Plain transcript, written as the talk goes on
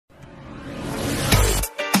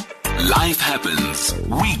Life happens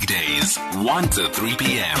weekdays 1 to 3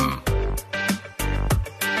 p.m.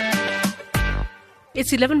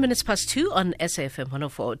 It's 11 minutes past 2 on SAFM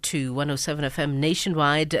 104 to 107 FM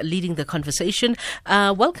nationwide, leading the conversation.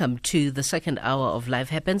 Welcome to the second hour of Life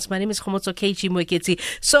Happens. My name is Khomotso Keiji Mweketsi.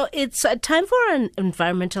 So it's time for an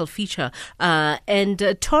environmental feature,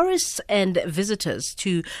 and tourists and visitors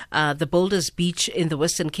to the Boulders Beach in the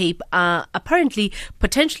Western Cape are apparently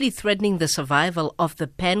potentially threatening the survival of the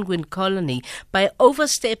penguin colony by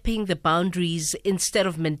overstepping the boundaries instead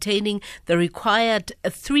of maintaining the required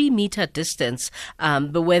 3-meter distance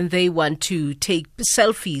when they want to take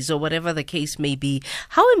selfies or whatever the case may be.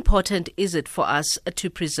 How important is it for us to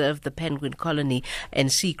preserve the penguin colony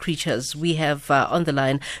and sea creatures? We have on the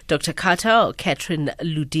line Dr. Catherine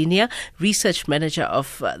Ludinia, Research Manager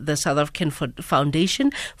of the South African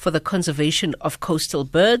Foundation for the Conservation of Coastal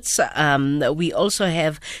Birds. We also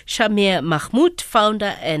have Shamier Magmoet,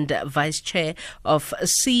 Founder and Vice Chair of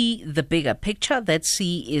See the Bigger Picture. That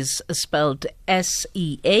C is spelled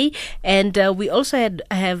SEA. And we also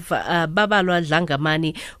have Babalwa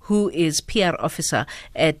Dlangamani, who is PR Officer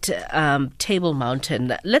at Table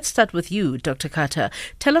Mountain. Let's start with you, Dr. Carter.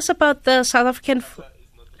 Tell us about the South African...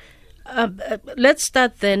 let's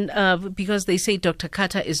start then, because they say Dr.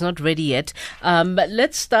 Carter is not ready yet. But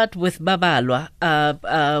let's start with Babalwa.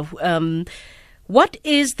 What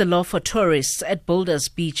is the law for tourists at Boulders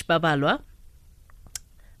Beach, Babalwa?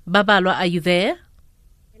 Babalwa, are you there?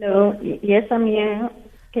 Hello. Yes, I'm here.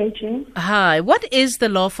 KG. Hi. What is the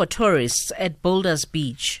law for tourists at Boulders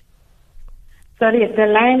Beach? Sorry, the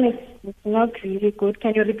line is not really good.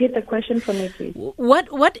 Can you repeat the question for me, please?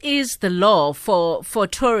 What is the law for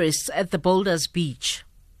tourists at the Boulders Beach?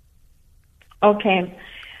 Okay.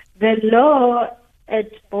 The law at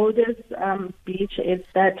Boulders Beach is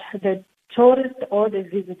that the tourists or the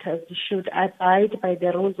visitors should abide by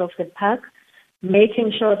the rules of the park,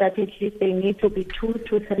 making sure that at least they need to be 2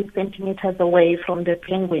 to 3 centimeters away from the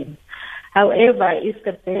penguins. However, if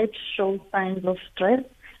the bird shows signs of stress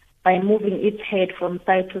by moving its head from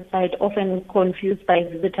side to side, often confused by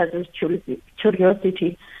visitors'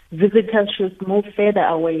 curiosity, visitors should move further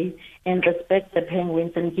away and respect the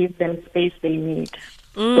penguins and give them space they need.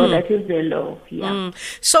 So that is the law. Yeah.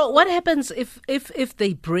 So what happens if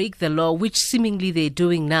they break the law, which seemingly they're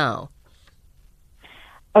doing now?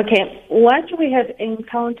 Okay, what we have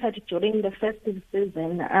encountered during the festive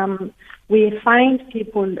season, we find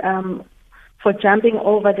people for jumping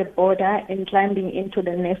over the border and climbing into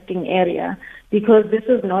the nesting area because this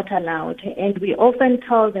is not allowed. And we often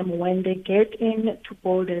tell them when they get into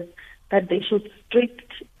boulders that they should stick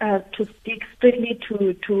strictly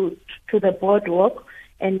to the boardwalk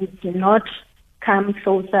and not come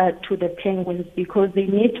closer to the penguins because they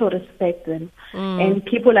need to respect them. And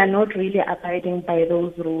people are not really abiding by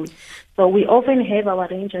those rules. So we often have our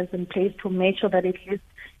rangers in place to make sure that at least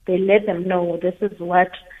they let them know this is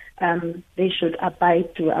what they should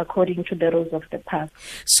abide to according to the rules of the park.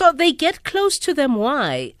 So they get close to them,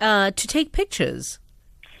 why? To take pictures?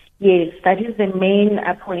 Yes, that is the main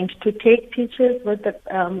point, to take pictures with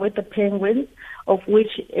the penguins, of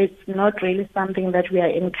which it's not really something that we are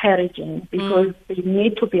encouraging because they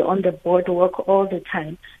need to be on the boardwalk all the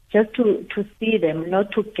time just to see them,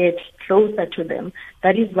 not to get closer to them.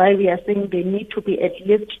 That is why we are saying they need to be at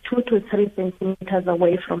least 2 to 3 centimeters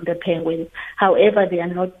away from the penguins. However, they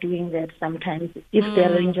are not doing that sometimes if the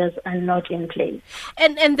rangers are not in place.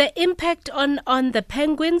 And the impact on the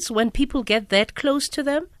penguins when people get that close to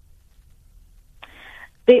them?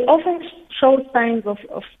 They often show signs of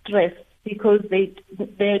stress because they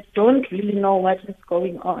don't really know what is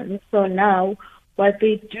going on. So now what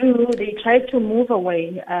they do, they try to move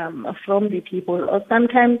away from the people, or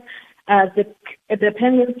sometimes the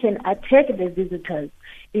penguins can attack the visitors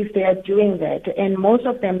if they are doing that. And most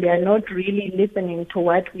of them, they are not really listening to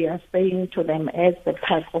what we are saying to them as the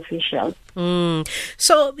park officials.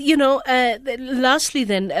 So, lastly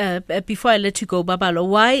then, before I let you go, Babalwa,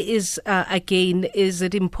 why is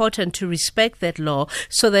it important to respect that law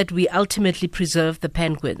so that we ultimately preserve the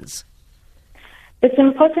penguins? It's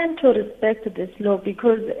important to respect this law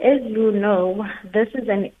because, as you know, this is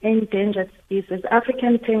an endangered species.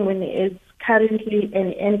 African penguin is currently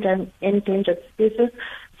an endangered species.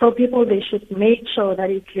 So people, they should make sure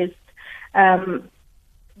that at least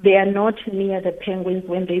they are not near the penguins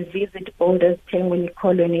when they visit Boulders Penguin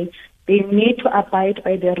Colony. They need to abide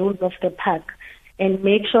by the rules of the park and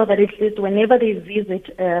make sure that at least whenever they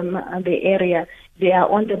visit the area, they are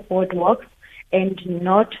on the boardwalk and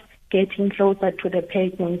not getting closer to the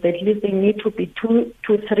penguins. At least they need to be 2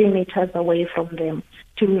 to 3 meters away from them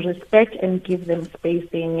to respect and give them space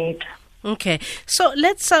they need. Okay, so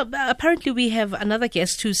let's. Apparently, we have another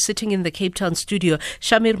guest who's sitting in the Cape Town studio,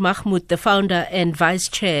 Shamier, the founder and vice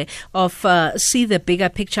chair of See the Bigger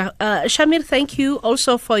Picture. Shamier, thank you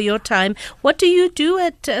also for your time. What do you do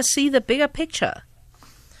at See the Bigger Picture?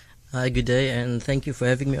 Hi, good day, and thank you for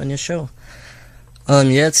having me on your show.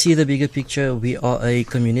 At See the Bigger Picture, we are a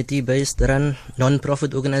community-based run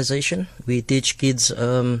non-profit organization. We teach kids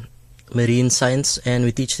marine science, and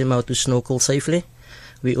we teach them how to snorkel safely.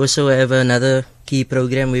 We also have another key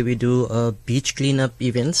program where we do beach cleanup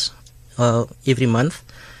events every month.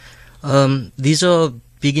 These are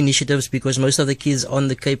big initiatives because most of the kids on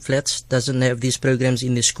the Cape Flats doesn't have these programs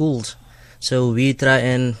in the schools. So we try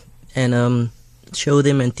and show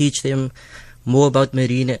them and teach them more about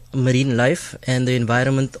marine life and the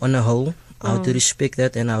environment on a whole, how to respect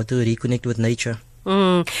that and how to reconnect with nature.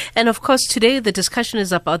 And of course, today the discussion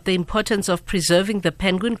is about the importance of preserving the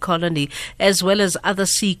penguin colony as well as other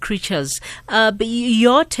sea creatures. But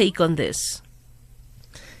your take on this?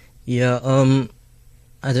 Yeah,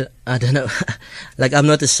 I don't know. Like, I'm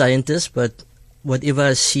not a scientist, but whatever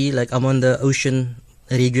I see, like, I'm on the ocean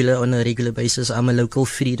on a regular basis. I'm a local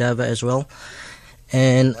free diver as well.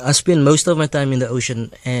 And I spend most of my time in the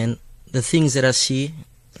ocean, and the things that I see,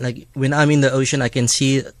 like when I'm in the ocean, I can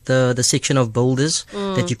see the section of boulders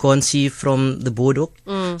that you can't see from the boardwalk.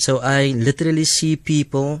 So I literally see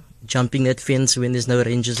people jumping that fence when there's no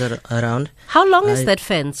rangers around. How long is that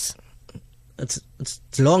fence? It's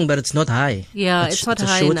long, but it's not high. Yeah, it's not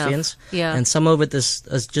high short enough. Fence, yeah, and some of it is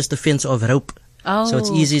just a fence of rope. Oh. So it's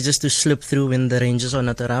easy just to slip through when the rangers are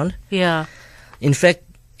not around. Yeah. In fact,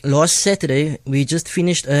 last Saturday, we just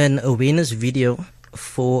finished an awareness video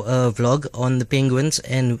for a vlog on the penguins,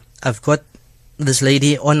 and I've got this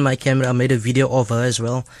lady on my camera. I made a video of her as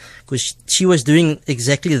well, because she was doing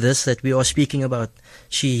exactly this that we are speaking about.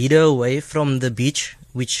 She hid her away from the beach,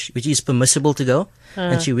 which is permissible to go,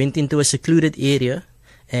 and she went into a secluded area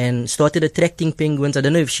and started attracting penguins. I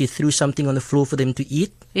don't know if she threw something on the floor for them to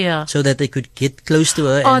eat, so that they could get close to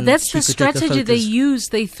her. Oh, and that's she the could take a strategy they photos. use.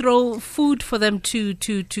 They throw food for them to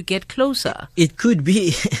get closer. It could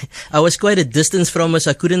be. I was quite a distance from her,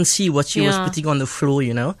 so I couldn't see what she was putting on the floor,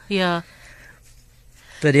 Yeah.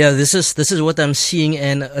 But yeah, this is what I'm seeing,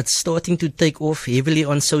 and it's starting to take off heavily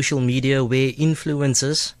on social media, where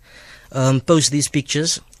influencers post these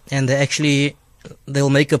pictures, and they'll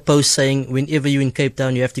make a post saying, whenever you're in Cape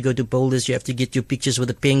Town, you have to go to boulders, you have to get your pictures with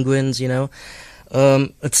the penguins,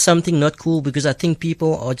 It's something not cool, because I think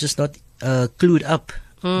people are just not clued up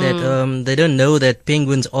that they don't know that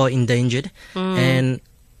penguins are endangered, and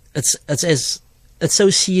it's so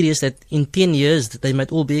serious that in 10 years they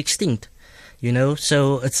might all be extinct.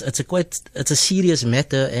 So it's a serious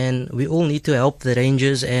matter, and we all need to help the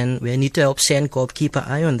rangers, and we need to help Sandcorp keep an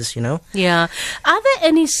eye on this, Yeah. Are there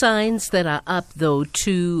any signs that are up, though,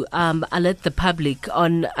 to alert the public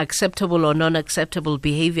on acceptable or non-acceptable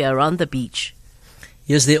behavior around the beach?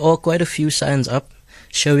 Yes, there are quite a few signs up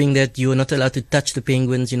showing that you're not allowed to touch the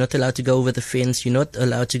penguins, you're not allowed to go over the fence, you're not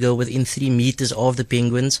allowed to go within 3 meters of the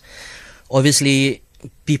penguins. Obviously,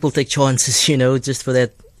 people take chances, just for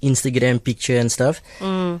that Instagram picture and stuff.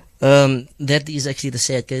 That is actually the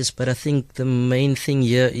sad case, but I think the main thing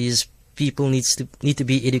here is people need to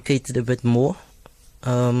be educated a bit more.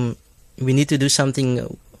 We need to do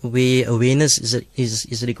something where awareness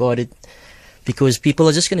is regarded, because people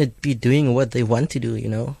are just going to be doing what they want to do,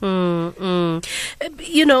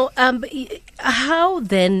 How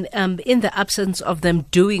then, in the absence of them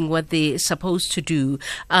doing what they're supposed to do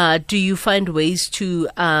you find ways to,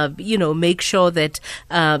 make sure that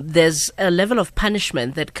there's a level of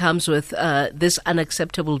punishment that comes with this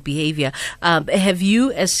unacceptable behavior? Have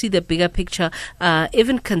you, as See the Bigger Picture,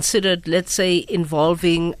 even considered, let's say,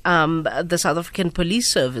 involving the South African Police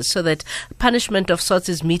Service so that punishment of sorts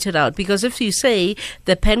is meted out? Because if you say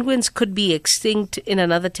the penguins could be extinct in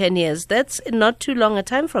another 10 years, that's not too long a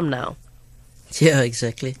time from now. Yeah,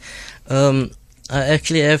 exactly. I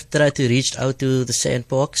actually have tried to reach out to the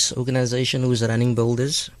Sandparks organization who's running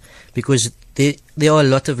boulders, because there are a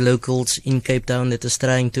lot of locals in Cape Town that is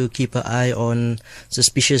trying to keep an eye on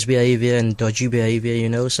suspicious behavior and dodgy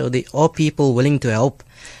behavior, so there are people willing to help.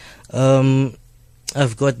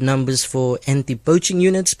 I've got numbers for anti-poaching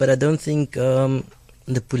units, but I don't think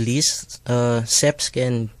the police, SAPs,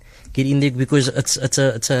 can get in there, because it's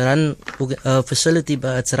a run facility,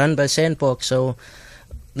 but it's run by Sandpark, so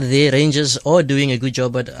their rangers are doing a good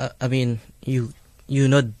job. But you're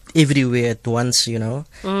not everywhere at once,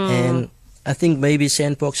 and I think maybe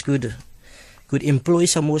Sandparks could employ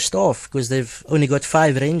some more staff, because they've only got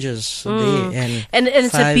 5 rangers there, and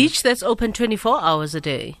it's a beach that's open 24 hours a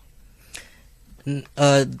day.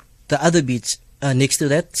 The the other beach next to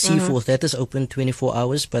that, Seaforth, that is open 24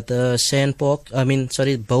 hours. But the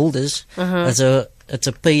Boulders, it's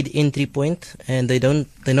a paid entry point, and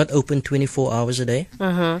they're not open 24 hours a day.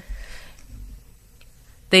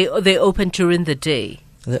 They open during the day.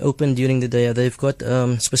 They're open during the day. They've got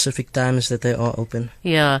specific times that they are open.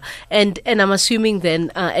 Yeah, and I'm assuming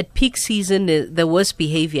then at peak season the worst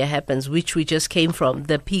behavior happens, which we just came from,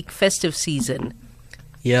 the peak festive season.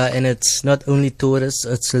 Yeah, and it's not only tourists,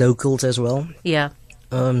 it's locals as well. Yeah.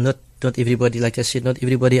 Not everybody, like I said, not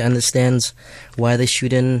everybody understands why they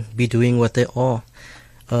shouldn't be doing what they are.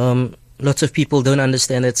 Lots of people don't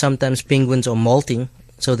understand that sometimes penguins are molting,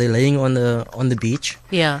 so they're laying on the beach.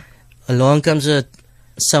 Yeah. Along comes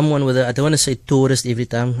someone with I don't want to say tourist every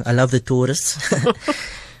time. I love the tourists.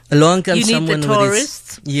 Along comes someone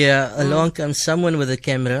along comes someone with a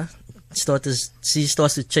camera. She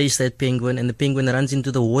starts to chase that penguin, and the penguin runs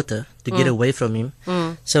into the water to get away from him.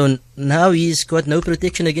 So now he's got no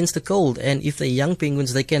protection against the cold, and if they're young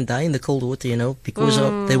penguins, they can die in the cold water, because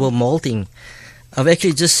they were molting. I've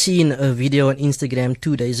actually just seen a video on Instagram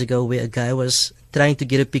 2 days ago where a guy was trying to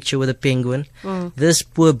get a picture with a penguin. This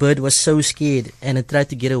poor bird was so scared, and it tried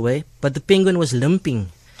to get away, but the penguin was limping.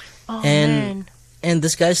 And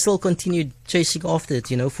this guy still continued chasing after it,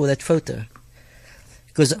 for that photo.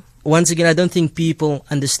 Because once again, I don't think people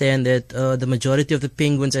understand that the majority of the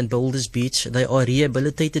penguins at Boulders Beach, they are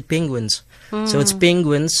rehabilitated penguins. So it's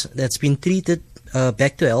penguins that's been treated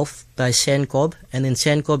back to health by Sandcob, and then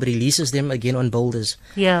Sandcob releases them again on Boulders.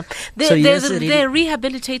 Yeah. They're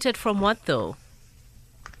rehabilitated from what though?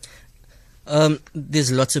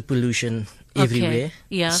 There's lots of pollution everywhere.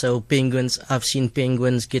 Yeah. So penguins, I've seen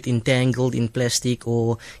penguins get entangled in plastic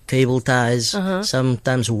or cable ties,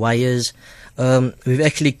 sometimes wires. We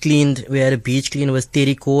had a beach clean with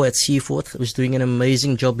Terry Core at Seaforth, who's doing an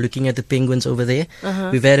amazing job looking at the penguins over there.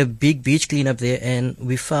 We've had a big beach clean up there, and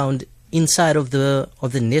we found inside of the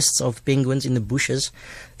nests of penguins in the bushes,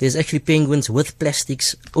 there's actually penguins with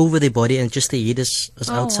plastics over their body, and just their head is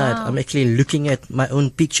outside. Wow. I'm actually looking at my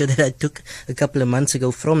own picture that I took a couple of months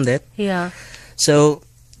ago from that. Yeah. So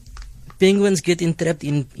penguins get entrapped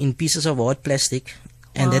in pieces of hard plastic,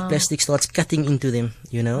 and that plastic starts cutting into them,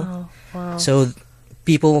 Oh, wow. So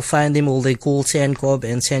people find them, or they call Sandcob,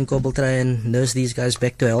 and Sandcob will try and nurse these guys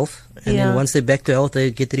back to health. And then once they're back to health,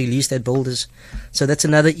 they get released at Boulders. So that's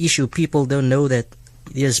another issue. People don't know that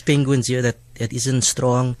there's penguins here that isn't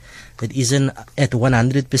strong, that isn't at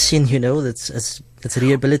 100%, that's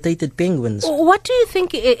rehabilitated penguins. What do you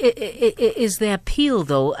think is the appeal,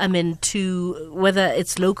 though? I mean, to whether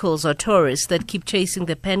it's locals or tourists that keep chasing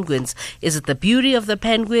the penguins? Is it the beauty of the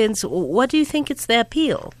penguins? What do you think it's the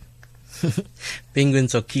appeal?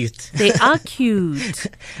 Penguins are cute. They are cute.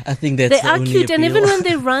 I think that's they are only cute, appeal. and even when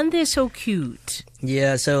they run, they're so cute.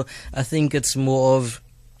 Yeah, so I think it's more of,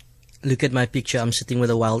 look at my picture, I'm sitting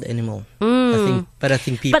with a wild animal. I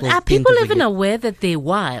think people. But are people even aware that they're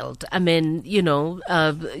wild? I mean,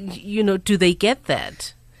 do they get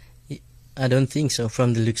that? I don't think so,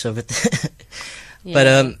 from the looks of it.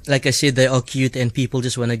 But like I said, they are cute, and people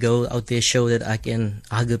just want to go out there, show that I can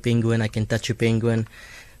hug a penguin, I can touch a penguin,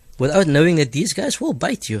 without knowing that these guys will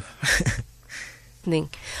bite you.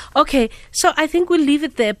 Okay, so I think we'll leave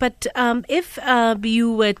it there. But if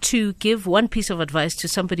you were to give one piece of advice to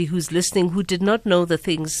somebody who's listening who did not know the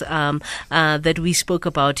things that we spoke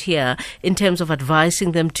about here, in terms of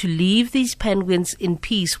advising them to leave these penguins in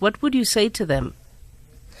peace, what would you say to them?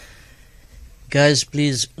 Guys,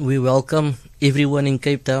 please, we welcome everyone in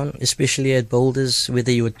Cape Town, especially at Boulders,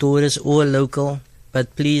 whether you're a tourist or a local.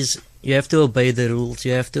 But please, you have to obey the rules.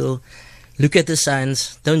 You have to look at the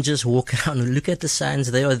signs. Don't just walk around. Look at the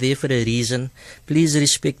signs. They are there for a reason. Please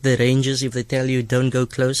respect the rangers if they tell you don't go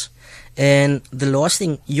close. And the last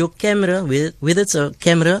thing, your camera, whether it's a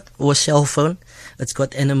camera or a cell phone, it's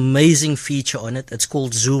got an amazing feature on it. It's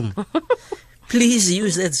called Zoom. Please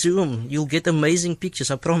use that Zoom. You'll get amazing pictures,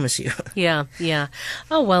 I promise you. Yeah.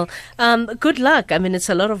 Oh, well, good luck. I mean, it's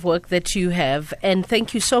a lot of work that you have. And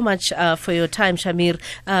thank you so much for your time, Shamier.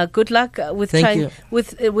 Good luck with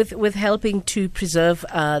with helping to preserve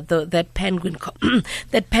that penguin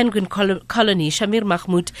colony. Shamier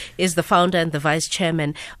Magmoet is the founder and the vice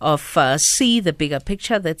chairman of SEA, The Bigger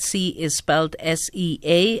Picture. That SEA is spelled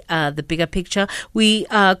SEA, The Bigger Picture. We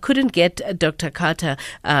couldn't get Dr. Carter,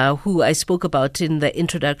 who I spoke about in the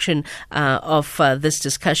introduction of this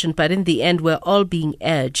discussion, but in the end we're all being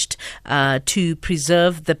urged to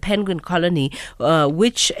preserve the penguin colony,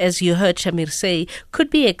 which, as you heard Shamier say,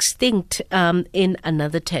 could be extinct in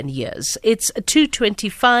another 10 years. It's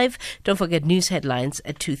 2:25. Don't forget news headlines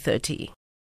at 2:30.